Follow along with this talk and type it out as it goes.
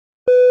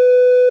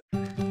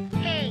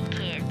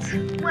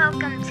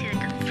Welcome to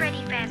the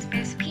Freddy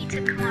Fazbear's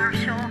Pizza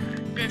commercial.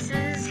 This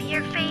is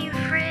your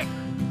favorite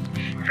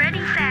Freddy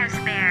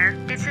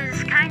Fazbear. This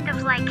is kind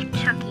of like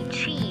Chuck E.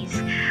 Cheese,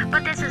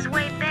 but this is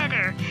way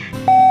better.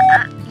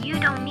 You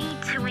don't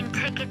need to win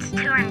tickets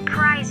to earn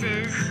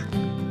prizes.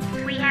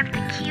 We have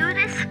the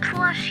cutest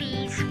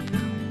plushies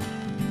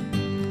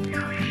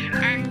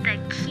and the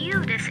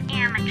cutest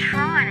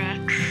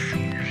animatronics.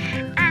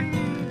 And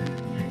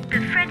the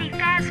Freddy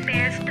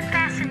Fazbear's the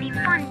fascinating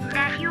fun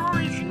that you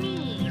always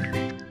need.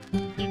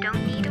 You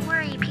don't need to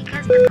worry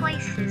because the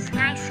place is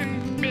nice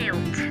and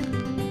built.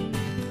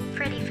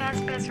 Freddy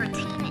Fazbear's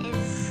routine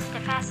is the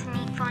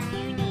fascinating fun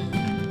you need.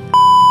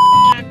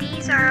 And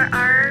these are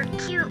our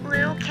cute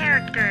little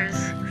characters.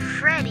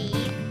 Freddy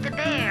the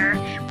bear,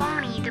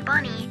 Bonnie the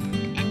bunny,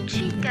 and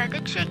Chica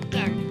the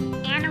chicken.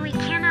 And we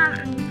cannot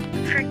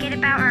forget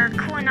about our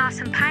cool and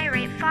awesome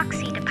pirate,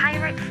 Foxy the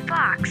pirate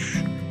fox.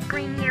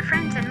 Bring your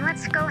friends and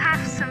let's go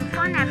have some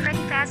fun at Freddy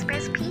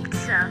Fazbear's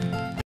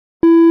Pizza.